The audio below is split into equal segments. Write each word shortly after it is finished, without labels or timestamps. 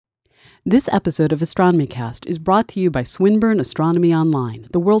This episode of AstronomyCast is brought to you by Swinburne Astronomy Online,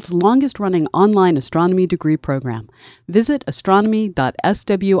 the world's longest-running online astronomy degree program. Visit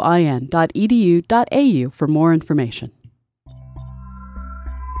astronomy.swin.edu.au for more information.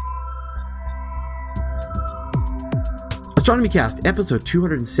 AstronomyCast, episode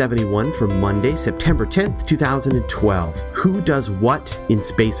 271 for Monday, September 10th, 2012. Who does what in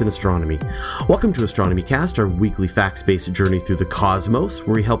space and astronomy? Welcome to AstronomyCast, our weekly facts-based journey through the cosmos,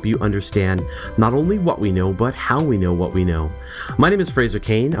 where we help you understand not only what we know, but how we know what we know. My name is Fraser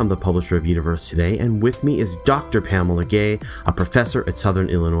Cain. I'm the publisher of Universe Today, and with me is Dr. Pamela Gay, a professor at Southern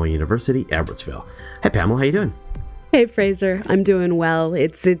Illinois University, Edwardsville. Hey, Pamela, how you doing? Hey, Fraser. I'm doing well.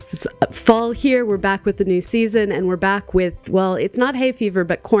 It's fall here. We're back with the new season, and we're back with, well, it's not hay fever,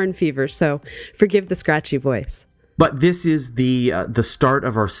 but corn fever, so forgive the scratchy voice. But this is the start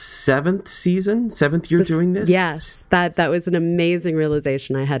of our seventh year doing this? Yes, that was an amazing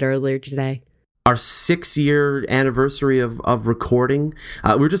realization I had earlier today. Our 6-year anniversary of recording.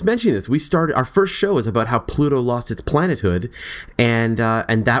 We were just mentioning this. We started, our first show is about how Pluto lost its planethood, and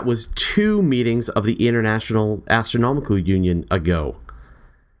that was 2 meetings of the International Astronomical Union ago.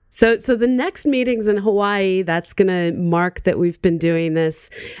 So the next meeting's in Hawaii. That's going to mark that we've been doing this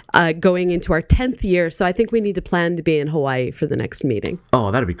going into our 10th year. So I think we need to plan to be in Hawaii for the next meeting.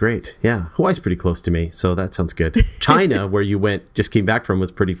 Oh, that'd be great. Yeah. Hawaii's pretty close to me, so that sounds good. China, where you just came back from, was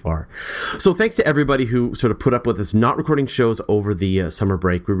pretty far. So thanks to everybody who sort of put up with us not recording shows over the summer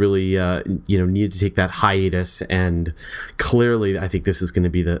break. We really, needed to take that hiatus, and clearly I think this is going to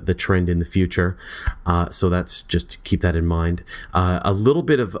be the trend in the future. So that's just keep that in mind. A little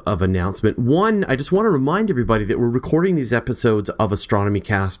bit of announcement. One, I just want to remind everybody that we're recording these episodes of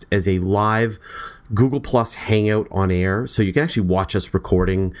AstronomyCast as a live Google Plus Hangout on air, so you can actually watch us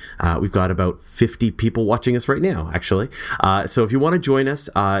recording. We've got about 50 people watching us right now, actually. So if you want to join us,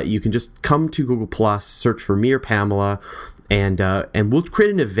 you can just come to Google Plus, search for me or Pamela, and we'll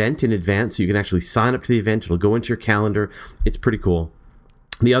create an event in advance, so you can actually sign up to the event. It'll go into your calendar. It's pretty cool.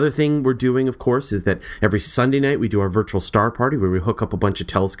 The other thing we're doing, of course, is that every Sunday night we do our virtual star party, where we hook up a bunch of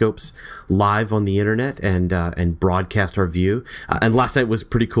telescopes live on the internet and broadcast our view. And last night was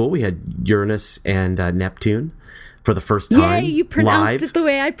pretty cool. We had Uranus and Neptune for the first time. Yay, you pronounced it the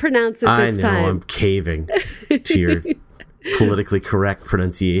way I pronounce it this time. I know, I'm caving to your politically correct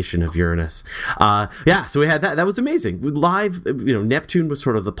pronunciation of Uranus. So we had that. That was amazing. Live, Neptune was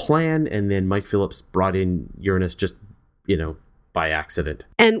sort of the plan, and then Mike Phillips brought in Uranus just, by accident.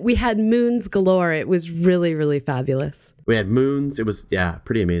 And we had moons galore. It was really, really fabulous. We had moons. It was,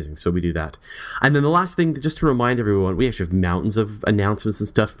 pretty amazing. So we do that. And then the last thing, just to remind everyone, we actually have mountains of announcements and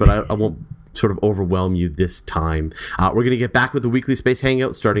stuff, but I won't sort of overwhelm you this time. We're going to get back with the weekly space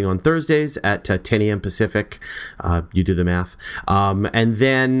hangout starting on Thursdays at 10 a.m. Pacific. You do the math. And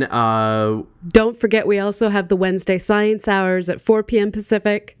then don't forget, we also have the Wednesday science hours at 4 p.m.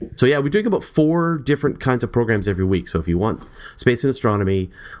 Pacific. So we're doing about 4 different kinds of programs every week. So if you want space and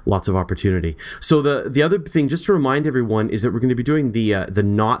astronomy, lots of opportunity. So the other thing, just to remind everyone, is that we're going to be doing the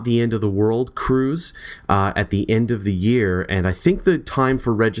Not the End of the World cruise at the end of the year. And I think the time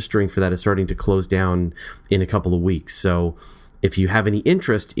for registering for that is starting to close down in a couple of weeks. So if you have any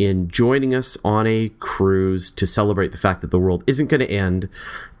interest in joining us on a cruise to celebrate the fact that the world isn't going to end,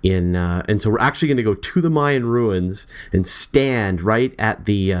 and so we're actually going to go to the Mayan ruins and stand right at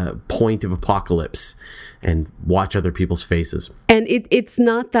the point of apocalypse and watch other people's faces. And it's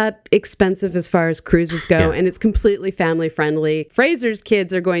not that expensive as far as cruises go, and it's completely family friendly. Fraser's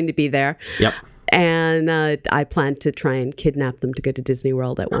kids are going to be there. Yep. And I plan to try and kidnap them to go to Disney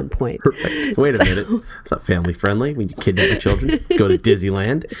World at one point. Perfect. Wait a minute. It's not family friendly when you kidnap the children. Go to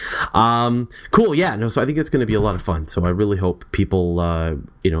Disneyland. Cool. Yeah. No. So I think it's going to be a lot of fun. So I really hope people,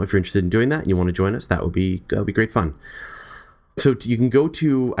 if you're interested in doing that and you want to join us, that would be great fun. So you can go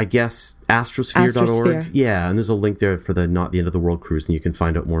to, I guess, astrosphere.org. Yeah. And there's a link there for the Not the End of the World cruise, and you can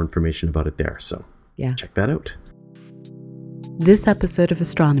find out more information about it there. So check that out. This episode of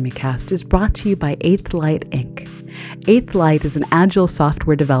AstronomyCast is brought to you by Eighth Light Inc. Eighth Light is an agile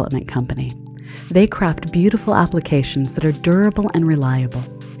software development company. They craft beautiful applications that are durable and reliable.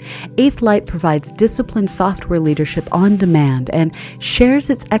 Eighth Light provides disciplined software leadership on demand and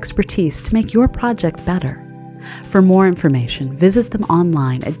shares its expertise to make your project better. For more information, visit them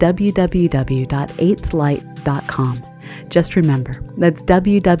online at www.eighthlight.com. Just remember, that's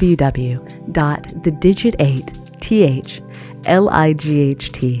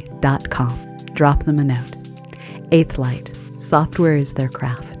www.thedigit8thlight.com. Drop them a note. Eighth Light. Software is their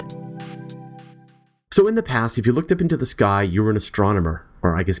craft. So in the past, if you looked up into the sky, you were an astronomer.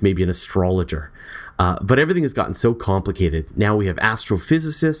 or I guess maybe an astrologer. But everything has gotten so complicated. Now we have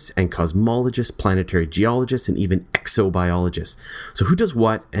astrophysicists and cosmologists, planetary geologists, and even exobiologists. So who does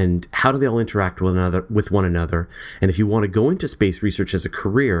what, and how do they all interact with one another? And if you want to go into space research as a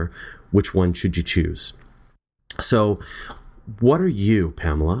career, which one should you choose? So what are you,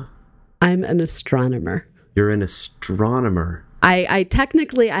 Pamela? I'm an astronomer. You're an astronomer. I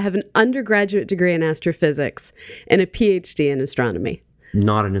technically have an undergraduate degree in astrophysics and a PhD in astronomy.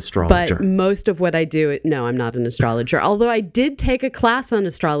 Not an astrologer. But most of what I do, no, I'm not an astrologer. Although I did take a class on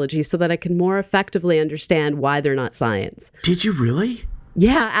astrology so that I could more effectively understand why they're not science. Did you really?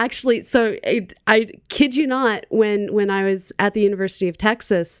 Yeah, actually. So I kid you not, when I was at the University of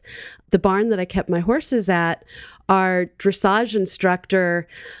Texas, the barn that I kept my horses at, our dressage instructor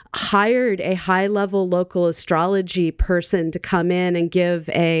hired a high-level local astrology person to come in and give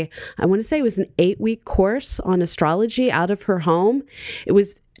I want to say it was an 8-week course on astrology out of her home. It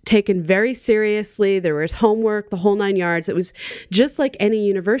was taken very seriously. There was homework, the whole 9 yards. It was just like any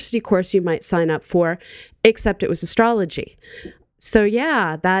university course you might sign up for, except it was astrology. So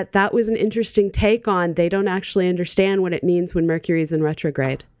yeah, that was an interesting take on they don't actually understand what it means when Mercury's in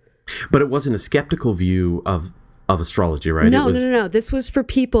retrograde. But it wasn't a skeptical view of astrology, right? No. This was for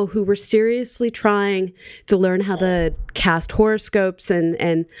people who were seriously trying to learn how to cast horoscopes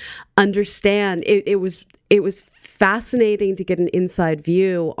and understand. It was fascinating to get an inside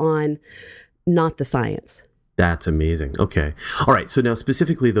view on not the science. That's amazing. Okay. All right. So now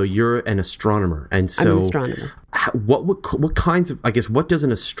specifically though, you're an astronomer. And so I'm an astronomer. What kinds of, I guess, what does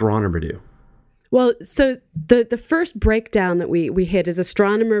an astronomer do? Well, so the first breakdown that we hit is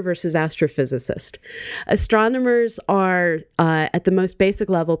astronomer versus astrophysicist. Astronomers are, at the most basic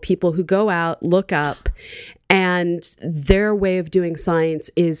level, people who go out, look up, and their way of doing science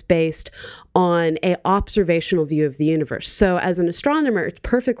is based on an observational view of the universe. So as an astronomer, it's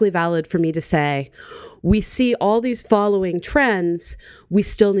perfectly valid for me to say, we see all these following trends, we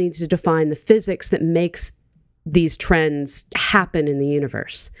still need to define the physics that makes these trends happen in the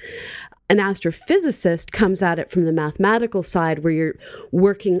universe. An astrophysicist comes at it from the mathematical side where you're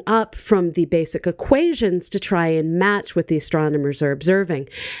working up from the basic equations to try and match what the astronomers are observing.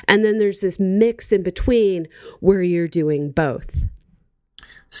 And then there's this mix in between where you're doing both.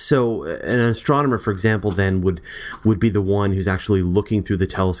 So an astronomer, for example, then would be the one who's actually looking through the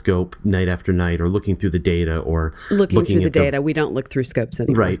telescope night after night, or looking through the data, or looking through the data. We don't look through scopes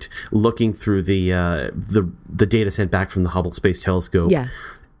anymore. Right. Looking through the data sent back from the Hubble Space Telescope. Yes.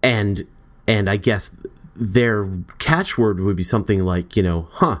 And I guess their catchword would be something like,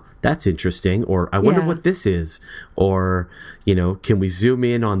 that's interesting, or I wonder what this is, or, can we zoom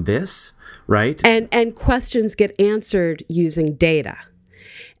in on this, right? And questions get answered using data.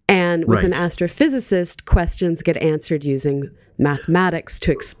 And with an astrophysicist, questions get answered using mathematics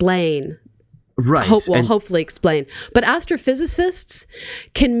to explain. Right. Hopefully explain. But astrophysicists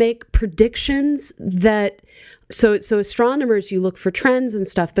can make predictions that... So astronomers, you look for trends and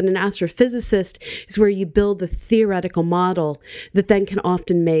stuff, but an astrophysicist is where you build the theoretical model that then can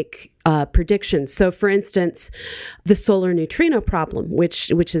often make predictions. So for instance, the solar neutrino problem, which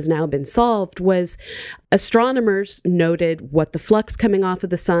has now been solved, was astronomers noted what the flux coming off of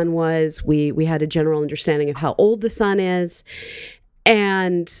the sun was. We had a general understanding of how old the sun is.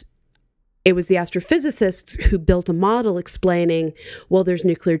 And it was the astrophysicists who built a model explaining, well, there's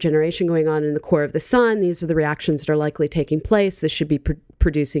nuclear generation going on in the core of the sun. These are the reactions that are likely taking place. This should be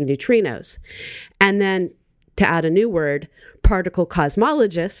producing neutrinos. And then, to add a new word, particle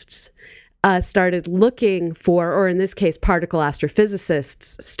cosmologists started looking for, or in this case, particle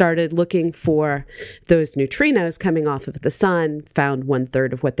astrophysicists started looking for those neutrinos coming off of the sun, found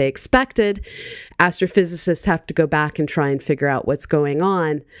 1/3 of what they expected. Astrophysicists have to go back and try and figure out what's going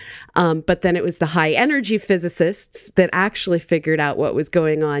on. But then it was the high energy physicists that actually figured out what was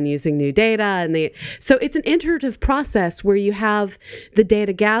going on using new data. So it's an iterative process where you have the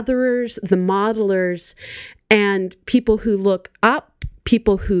data gatherers, the modelers, and people who look up,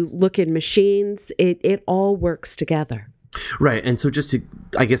 people who look in machines. It all works together. Right. And so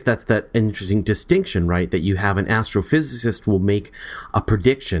I guess that's that interesting distinction, right? That you have an astrophysicist will make a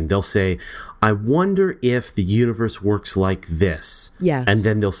prediction. They'll say, I wonder if the universe works like this. Yes. And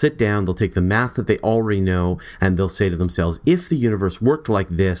then they'll sit down, they'll take the math that they already know, and they'll say to themselves, if the universe worked like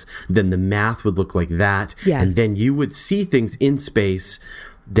this, then the math would look like that. Yes. And then you would see things in space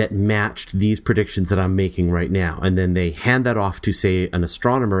that matched these predictions that I'm making right now. And then they hand that off to, say, an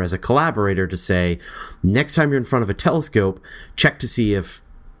astronomer as a collaborator to say, next time you're in front of a telescope, check to see if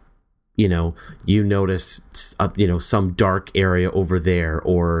you notice, some dark area over there,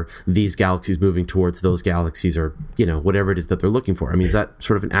 or these galaxies moving towards those galaxies, or, whatever it is that they're looking for. I mean, is that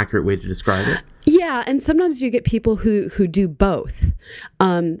sort of an accurate way to describe it? Yeah, and sometimes you get people who do both.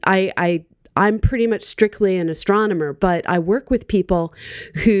 I'm pretty much strictly an astronomer, but I work with people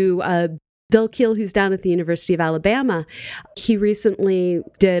who Bill Keel, who's down at the University of Alabama, he recently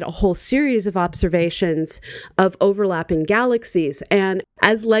did a whole series of observations of overlapping galaxies. And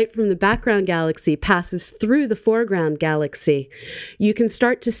as light from the background galaxy passes through the foreground galaxy, you can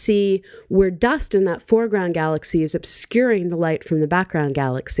start to see where dust in that foreground galaxy is obscuring the light from the background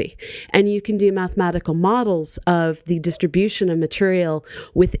galaxy. And you can do mathematical models of the distribution of material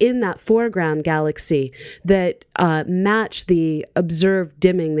within that foreground galaxy that match the observed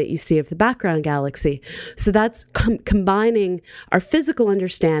dimming that you see of the background galaxy. So that's combining our physical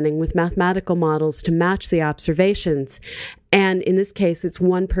understanding with mathematical models to match the observations. And in this case, it's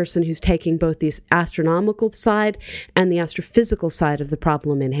one person who's taking both the astronomical side and the astrophysical side of the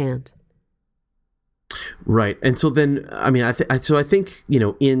problem in hand. Right. And so then, I mean, I think,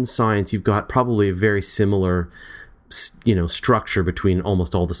 in science, you've got probably a very similar, structure between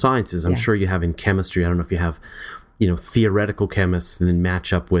almost all the sciences. I'm sure you have in chemistry. I don't know if you have, theoretical chemists and then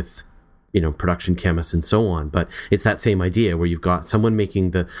match up with, production chemists and so on. But it's that same idea where you've got someone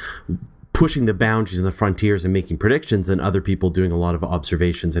pushing the boundaries and the frontiers and making predictions, and other people doing a lot of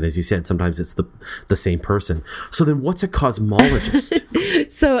observations. And as you said, sometimes it's the same person. So then what's a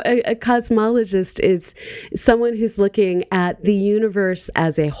cosmologist? So a cosmologist is someone who's looking at the universe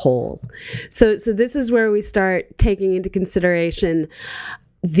as a whole. So this is where we start taking into consideration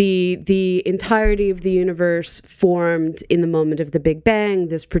the entirety of the universe formed in the moment of the Big Bang.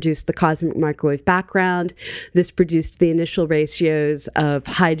 This produced the cosmic microwave background. This produced the initial ratios of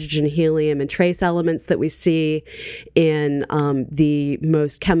hydrogen, helium, and trace elements that we see in the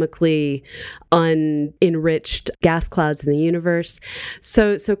most chemically unenriched gas clouds in the universe.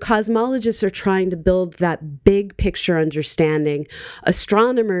 So cosmologists are trying to build that big picture understanding.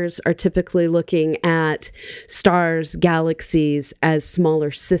 Astronomers are typically looking at stars, galaxies as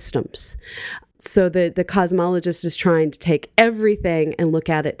smaller systems. So the cosmologist is trying to take everything and look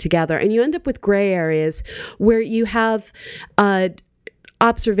at it together. And you end up with gray areas where you have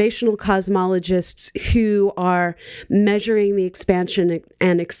observational cosmologists who are measuring the expansion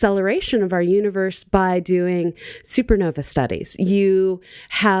and acceleration of our universe by doing supernova studies. You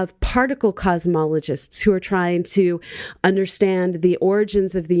have particle cosmologists who are trying to understand the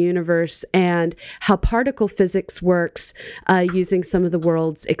origins of the universe and how particle physics works using some of the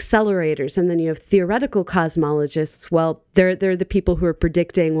world's accelerators. And then you have theoretical cosmologists. Well, they're the people who are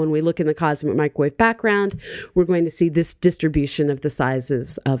predicting when we look in the cosmic microwave background, we're going to see this distribution of the sizes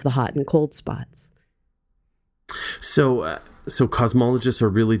of the hot and cold spots. So cosmologists are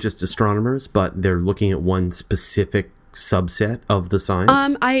really just astronomers, but they're looking at one specific subset of the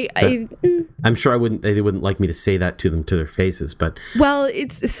science. I'm sure they wouldn't like me to say that to them to their faces, but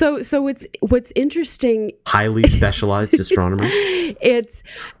it's what's interesting. Highly specialized astronomers. It's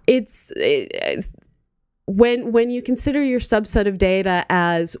When you consider your subset of data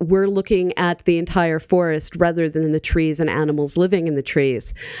as we're looking at the entire forest rather than the trees and animals living in the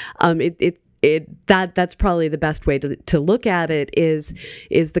trees, that's probably the best way to look at it is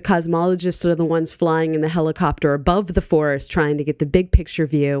the cosmologists are the ones flying in the helicopter above the forest trying to get the big picture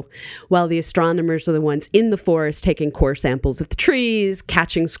view, while the astronomers are the ones in the forest taking core samples of the trees,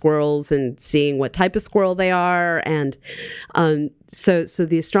 catching squirrels and seeing what type of squirrel they are. And so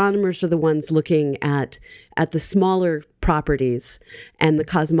the astronomers are the ones looking at the smaller properties, and the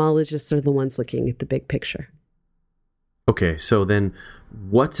cosmologists are the ones looking at the big picture. Okay, so then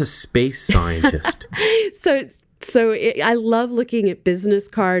what's a space scientist? I love looking at business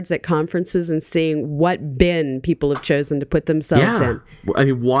cards at conferences and seeing what bin people have chosen to put themselves in. I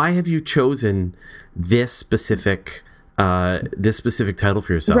mean, why have you chosen this specific title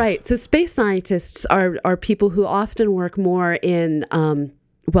for yourself? Right. So space scientists are people who often work more in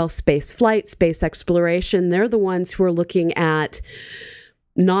space flight, space exploration. They're the ones who are looking at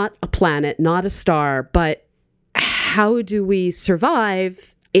not a planet, not a star, but how do we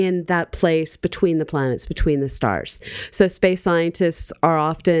survive in that place between the planets, between the stars? So space scientists are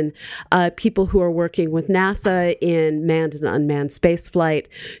often people who are working with NASA in manned and unmanned space flight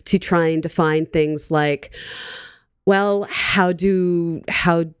to try and define things like, well, how do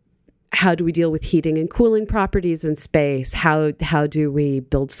we deal with heating and cooling properties in space? How do we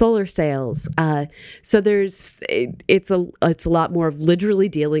build solar sails? So it's a lot more of literally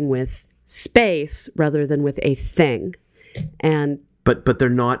dealing with space rather than with a thing. And but they're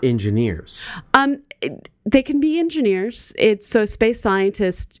not engineers. They can be engineers. So a space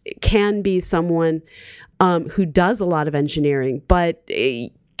scientist can be someone who does a lot of engineering, but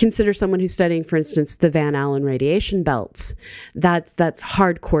consider someone who's studying, for instance, the Van Allen radiation belts. That's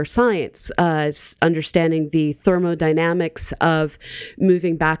hardcore science, understanding the thermodynamics of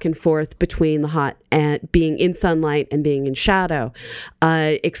moving back and forth between the hot and being in sunlight and being in shadow,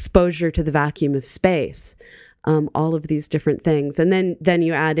 exposure to the vacuum of space. All of these different things. And then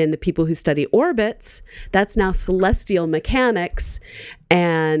you add in the people who study orbits. That's now celestial mechanics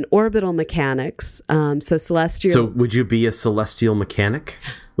and orbital mechanics. So celestial. So would you be a celestial mechanic?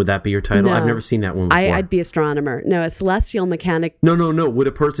 Would that be your title? No. I've never seen that one before. I'd be astronomer. No, a celestial mechanic. No. Would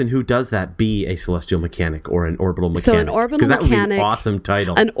a person who does that be a celestial mechanic or an orbital mechanic? So an orbital mechanic. Because that would be an awesome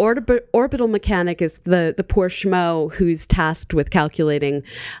title. An orbital mechanic is the poor schmo who's tasked with calculating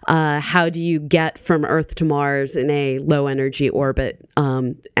how do you get from Earth to Mars in a low energy orbit,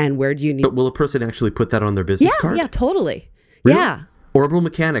 and where do you need. But will a person actually put that on their business card? Yeah, totally. Really? Yeah. Orbital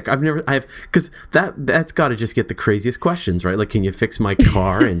mechanic. Because that's got to just get the craziest questions, right? Like, can you fix my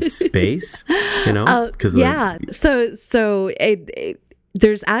car in space? You know? So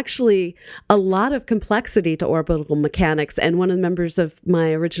there's actually a lot of complexity to orbital mechanics. And one of the members of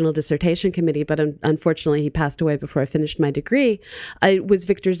my original dissertation committee, but unfortunately he passed away before I finished my degree, was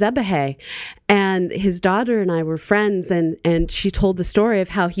Victor Zebehay. And his daughter and I were friends, and she told the story of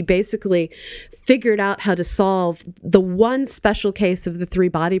how he basically figured out how to solve the one special case of the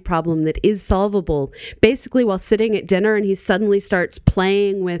three-body problem that is solvable, basically while sitting at dinner, and he suddenly starts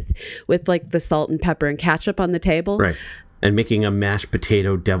playing with like the salt and pepper and ketchup on the table. Right. And making a mashed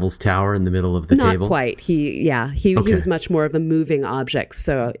potato devil's tower in the middle of the table? Not quite. He was much more of a moving object.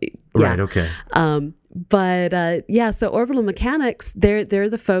 So, yeah. Right, okay. So orbital mechanics, they're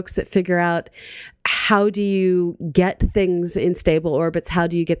the folks that figure out how do you get things in stable orbits? How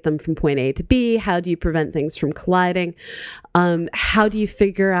do you get them from point A to B? How do you prevent things from colliding? How do you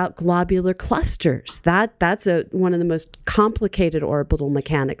figure out globular clusters? That's one of the most complicated orbital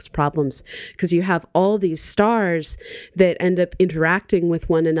mechanics problems, because you have all these stars that end up interacting with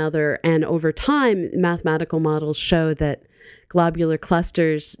one another, and over time, mathematical models show that globular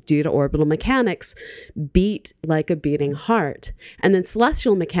clusters, due to orbital mechanics, beat like a beating heart. And then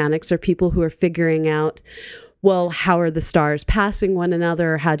celestial mechanics are people who are figuring out, well, how are the stars passing one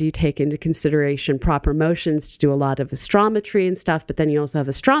another? How do you take into consideration proper motions to do a lot of astrometry and stuff? But then you also have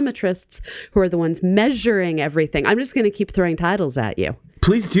astrometrists who are the ones measuring everything. I'm just going to keep throwing titles at you.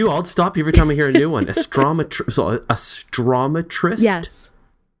 Please do. I'll stop you every time I hear a new one. Astrometrist? Yes. Is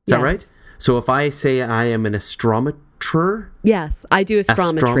that right? So if I say I am an astrometer? Yes, I do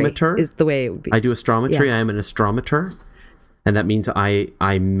astrometry. Astrometer? Is the way it would be. I do astrometry. Yeah. I am an astrometer. And that means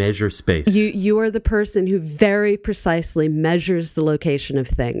I measure space. You are the person who very precisely measures the location of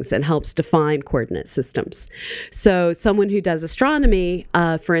things and helps define coordinate systems. So someone who does astronomy,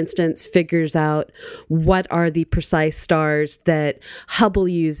 for instance, figures out what are the precise stars that Hubble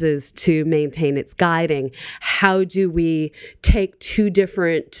uses to maintain its guiding. How do we take two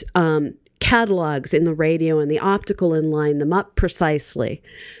different catalogs in the radio and the optical and line them up precisely?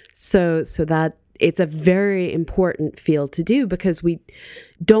 So that it's a very important field to do, because we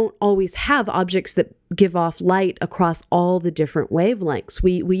don't always have objects that give off light across all the different wavelengths.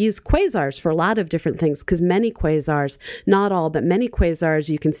 We use quasars for a lot of different things, because many quasars, not all, but many quasars,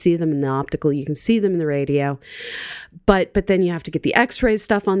 you can see them in the optical, you can see them in the radio. But then you have to get the X-ray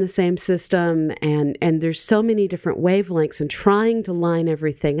stuff on the same system, and there's so many different wavelengths, and trying to line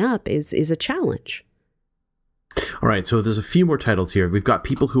everything up is a challenge. All right, so there's a few more titles here. We've got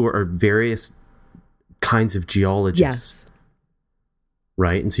people who are various kinds of geologists. Yes.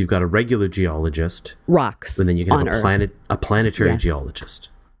 Right? And so you've got a regular geologist. Rocks. And then you can have a planetary yes.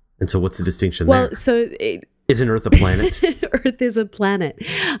 geologist. And so what's the distinction there? Well, so... Isn't Earth a planet? Earth is a planet.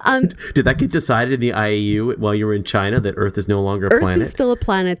 Did that get decided in the IAU while you were in China, that Earth is no longer a planet? Earth is still a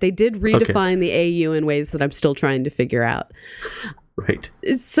planet. They did redefine the AU in ways that I'm still trying to figure out. Right.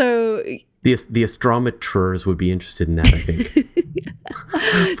 So... The astrometers would be interested in that, I think.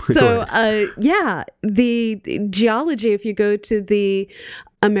 So, the geology, if you go to the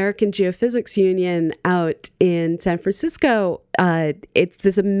American Geophysics Union out in San Francisco, it's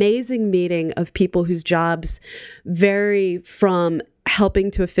this amazing meeting of people whose jobs vary from helping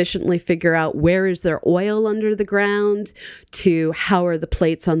to efficiently figure out where is there oil under the ground, to how are the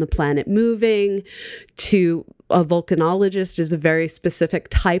plates on the planet moving, to a volcanologist is a very specific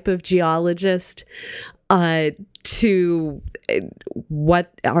type of geologist. to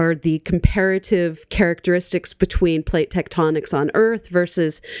what are the comparative characteristics between plate tectonics on Earth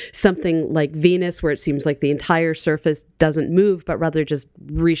versus something like Venus, where it seems like the entire surface doesn't move, but rather just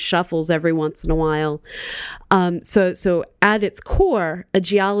reshuffles every once in a while. So at its core, a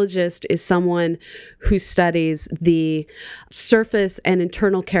geologist is someone who studies the surface and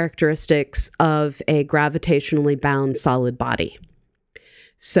internal characteristics of a gravitationally bound solid body.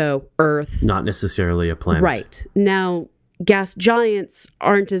 So Earth. Not necessarily a planet. Right. Now, gas giants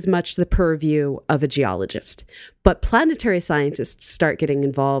aren't as much the purview of a geologist, but planetary scientists start getting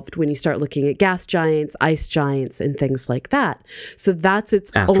involved when you start looking at gas giants, ice giants, and things like that. So that's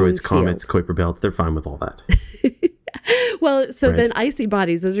its asteroids, own comets, field. Kuiper belts, they're fine with all that. Well, so Right. then icy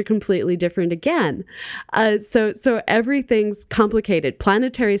bodies, those are completely different again. So everything's complicated.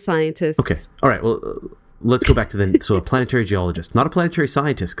 Planetary scientists. Okay. All right. Well, let's go back to a planetary geologist, not a planetary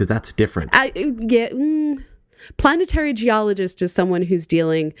scientist, because that's different. Planetary geologist is someone who's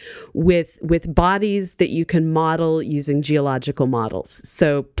dealing with bodies that you can model using geological models.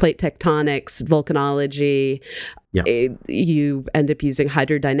 So plate tectonics, volcanology. Yeah. You end up using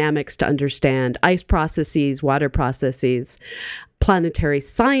hydrodynamics to understand ice processes, water processes. Planetary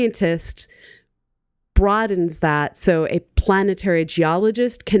scientist broadens that. So a planetary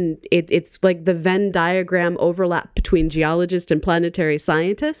geologist it's like the Venn diagram overlap between geologist and planetary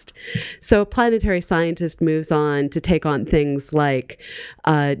scientist. So a planetary scientist moves on to take on things like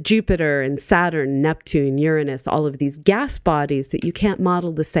Jupiter and Saturn, Neptune, Uranus, all of these gas bodies that you can't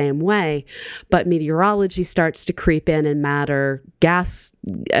model the same way, but meteorology starts to creep in and matter. Gas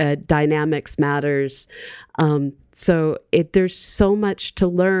dynamics matters. So there's so much to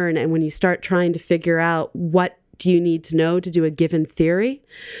learn. And when you start trying to figure out what do you need to know to do a given theory,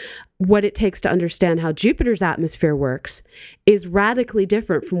 what it takes to understand how Jupiter's atmosphere works is radically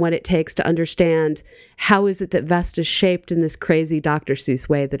different from what it takes to understand how is it that Vesta's shaped in this crazy Dr. Seuss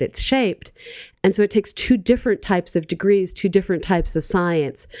way that it's shaped. And so it takes two different types of degrees, two different types of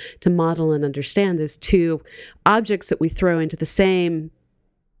science to model and understand those two objects that we throw into the same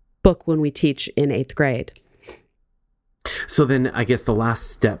book when we teach in 8th grade. So then I guess the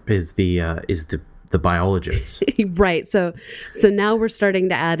last step is the biologists. Right. So now we're starting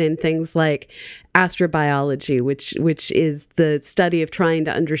to add in things like astrobiology, which is the study of trying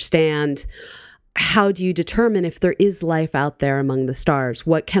to understand how do you determine if there is life out there among the stars?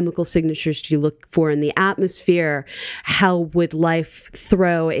 What chemical signatures do you look for in the atmosphere? How would life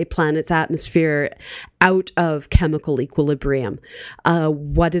throw a planet's atmosphere out of chemical equilibrium?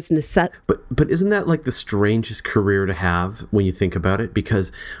 What is But isn't that like the strangest career to have when you think about it?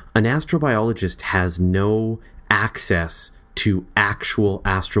 Because an astrobiologist has no access to actual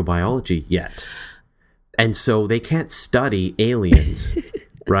astrobiology yet. And so they can't study aliens.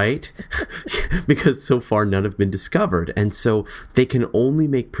 Right? Because so far none have been discovered. And so they can only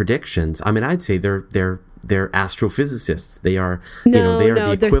make predictions. I mean, I'd say they're astrophysicists. They are, they are the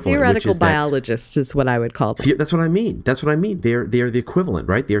equivalent. They're theoretical biologists is what I would call them. That's what I mean. They are the equivalent,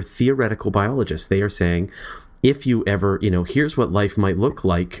 right? They are theoretical biologists. They are saying, if you ever, here's what life might look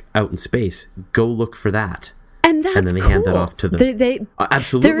like out in space, go look for that. And that's and then they hand that off to them.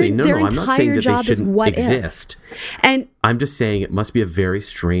 Absolutely. No, I'm not saying that they shouldn't exist. And I'm just saying it must be a very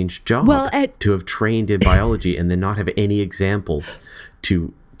strange job to have trained in biology and then not have any examples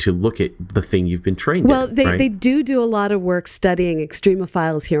to look at the thing you've been trained in. Well, they do a lot of work studying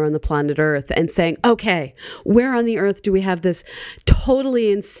extremophiles here on the planet Earth and saying, okay, where on the Earth do we have this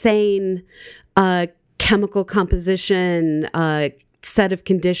totally insane chemical composition, set of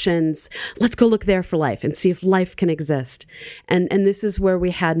conditions? Let's go look there for life and see if life can exist. And this is where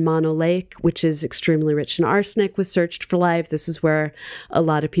we had Mono Lake, which is extremely rich in arsenic, was searched for life. This is where a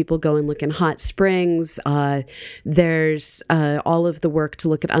lot of people go and look in hot springs. There's all of the work to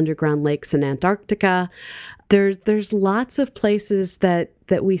look at underground lakes in Antarctica. There's lots of places that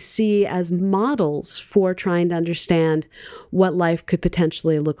we see as models for trying to understand what life could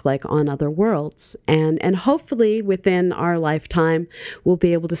potentially look like on other worlds. And hopefully within our lifetime, we'll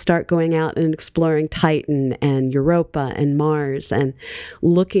be able to start going out and exploring Titan and Europa and Mars and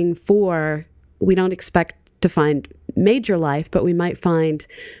looking for, we don't expect to find major life, but we might find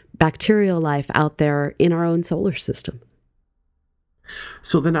bacterial life out there in our own solar system.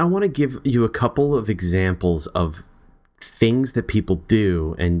 So then I want to give you a couple of examples of things that people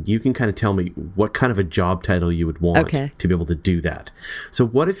do, and you can kind of tell me what kind of a job title you would want to be able to do that. So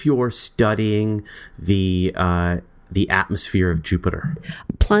what if you're studying the atmosphere of Jupiter?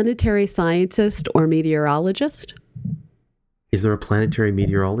 Planetary scientist or meteorologist? Is there a planetary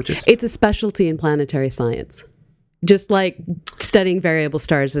meteorologist? It's a specialty in planetary science. Just like studying variable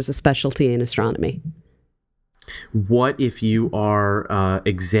stars is a specialty in astronomy. What if you are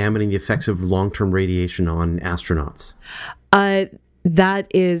examining the effects of long-term radiation on astronauts? That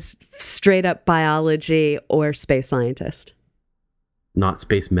is straight up biology or space scientist. Not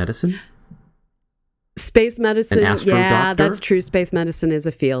space medicine? Space medicine, An astro yeah, doctor? that's true. Space medicine is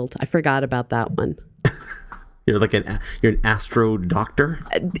a field. I forgot about that one. You're an astro doctor?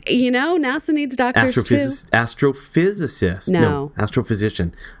 NASA needs doctors too. Astrophysicist. No,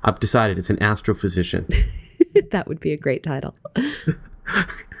 astrophysician. I've decided it's an astrophysician. That would be a great title.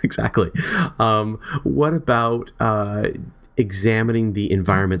 Exactly. What about examining the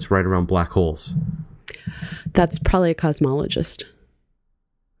environments right around black holes? That's probably a cosmologist.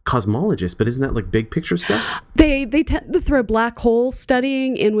 Cosmologist, but isn't that like big picture stuff? They tend to throw black hole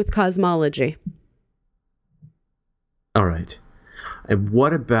studying in with cosmology. All right. And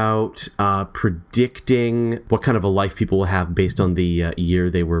what about predicting what kind of a life people will have based on the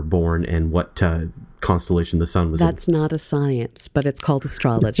year they were born and what constellation the sun was in? That's not a science, but it's called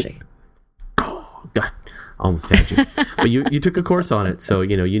astrology. Oh, God. Almost had you. But you took a course on it, so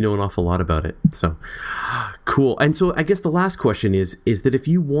you know an awful lot about it. So cool. And so I guess the last question is that if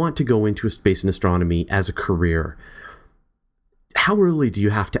you want to go into space and astronomy as a career, how early do you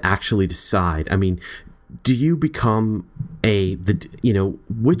have to actually decide? I mean, do you become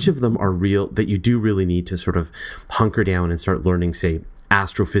which of them are real that you do really need to sort of hunker down and start learning, say,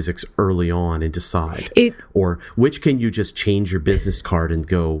 astrophysics early on and decide? Or which can you just change your business card and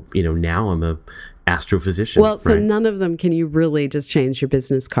go, now I'm a astrophysician? Well, so none of them can you really just change your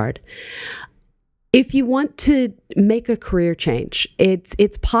business card. If you want to make a career change,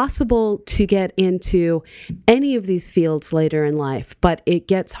 it's possible to get into any of these fields later in life, but it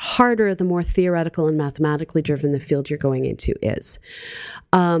gets harder the more theoretical and mathematically driven the field you're going into is.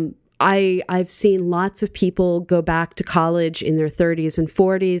 I've seen lots of people go back to college in their 30s and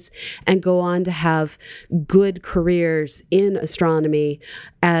 40s and go on to have good careers in astronomy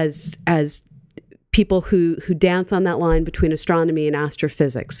as people who dance on that line between astronomy and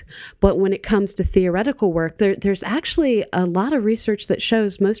astrophysics. But when it comes to theoretical work, there's actually a lot of research that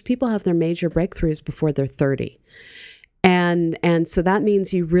shows most people have their major breakthroughs before they're 30. And so that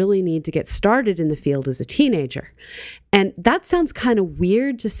means you really need to get started in the field as a teenager. And that sounds kind of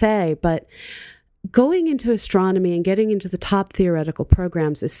weird to say, but going into astronomy and getting into the top theoretical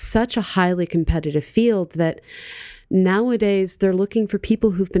programs is such a highly competitive field that nowadays they're looking for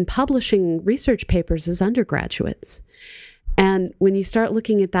people who've been publishing research papers as undergraduates. And when you start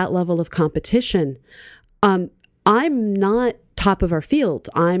looking at that level of competition, I'm not top of our field.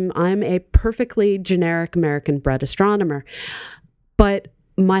 I'm a perfectly generic American-bred astronomer. But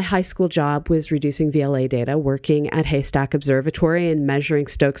my high school job was reducing VLA data, working at Haystack Observatory and measuring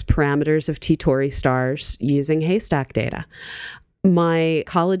Stokes parameters of T Tauri stars using Haystack data. My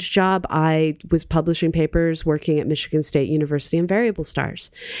college job, I was publishing papers working at Michigan State University on variable stars.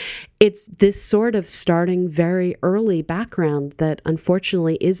 It's this sort of starting very early background that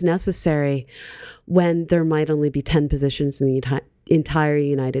unfortunately is necessary when there might only be 10 positions in the entire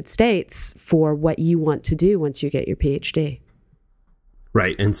United States for what you want to do once you get your PhD.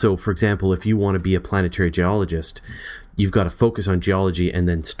 Right. And so, for example, if you want to be a planetary geologist, you've got to focus on geology and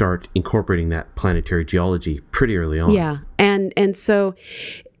then start incorporating that planetary geology pretty early on. Yeah. And so...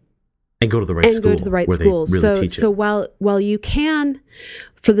 And go to the right school. And go to the right school. So while you can,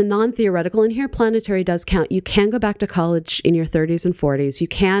 for the non-theoretical, and here planetary does count, you can go back to college in your 30s and 40s. You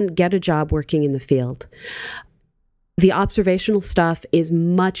can get a job working in the field. The observational stuff is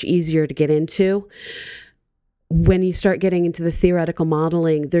much easier to get into. When you start getting into the theoretical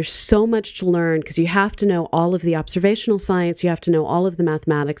modeling, there's so much to learn because you have to know all of the observational science, you have to know all of the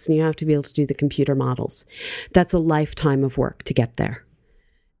mathematics, and you have to be able to do the computer models. That's a lifetime of work to get there.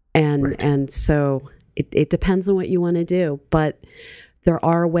 And so it depends on what you want to do, but there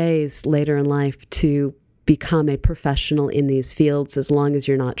are ways later in life to become a professional in these fields as long as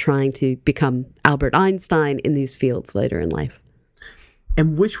you're not trying to become Albert Einstein in these fields later in life.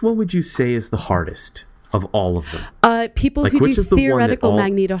 And which one would you say is the hardest of all of them? People who do theoretical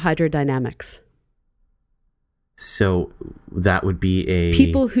magnetohydrodynamics. So that would be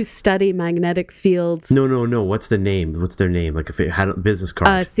people who study magnetic fields. No. What's the name? What's their name? Like if it had a business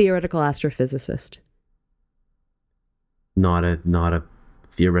card. Theoretical astrophysicist. Not a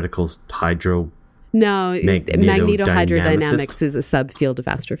theoretical hydro. No, magnetohydrodynamics is a subfield of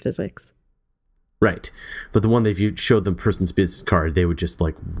astrophysics. Right, but the one that if you showed them person's business card, they would just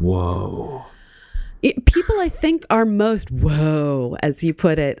like, whoa. People, I think, are most, whoa, as you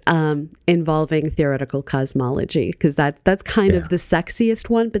put it, involving theoretical cosmology, because that's kind of the sexiest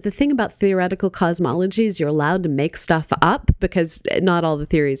one. But the thing about theoretical cosmology is you're allowed to make stuff up because not all the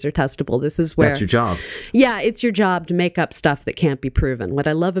theories are testable. This is where... That's your job. Yeah, it's your job to make up stuff that can't be proven. What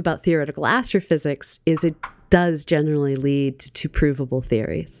I love about theoretical astrophysics is it does generally lead to provable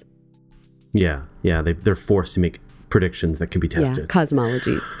theories. Yeah, they're forced to make predictions that can be tested. Yeah,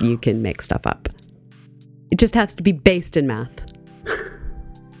 cosmology, you can make stuff up. It just has to be based in math.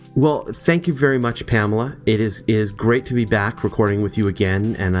 Well, thank you very much, Pamela. It is great to be back recording with you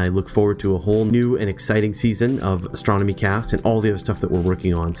again, and I look forward to a whole new and exciting season of AstronomyCast and all the other stuff that we're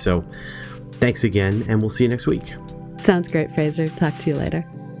working on. So thanks again, and we'll see you next week. Sounds great, Fraser. Talk to you later.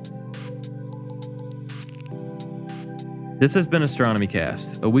 This has been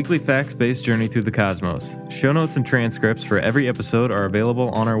AstronomyCast, a weekly facts-based journey through the cosmos. Show notes and transcripts for every episode are available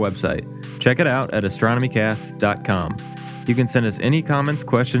on our website. Check it out at AstronomyCast.com. You can send us any comments,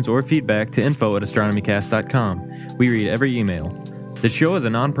 questions, or feedback to info@AstronomyCast.com. We read every email. The show is a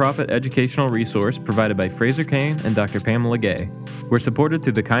nonprofit educational resource provided by Fraser Cain and Dr. Pamela Gay. We're supported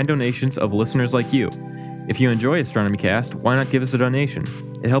through the kind donations of listeners like you. If you enjoy AstronomyCast, why not give us a donation?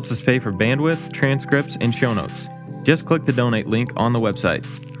 It helps us pay for bandwidth, transcripts, and show notes. Just click the donate link on the website.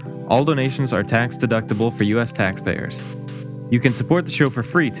 All donations are tax deductible for U.S. taxpayers. You can support the show for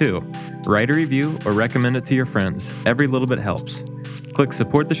free, too. Write a review or recommend it to your friends. Every little bit helps. Click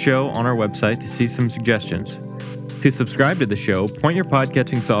support the show on our website to see some suggestions. To subscribe to the show, point your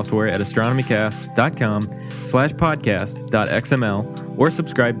podcatching software at astronomycast.com/podcast.xml or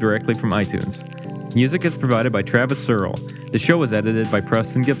subscribe directly from iTunes. Music is provided by Travis Searle. The show is edited by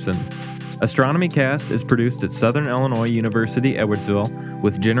Preston Gibson. AstronomyCast is produced at Southern Illinois University, Edwardsville,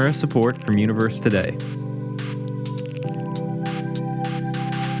 with generous support from Universe Today.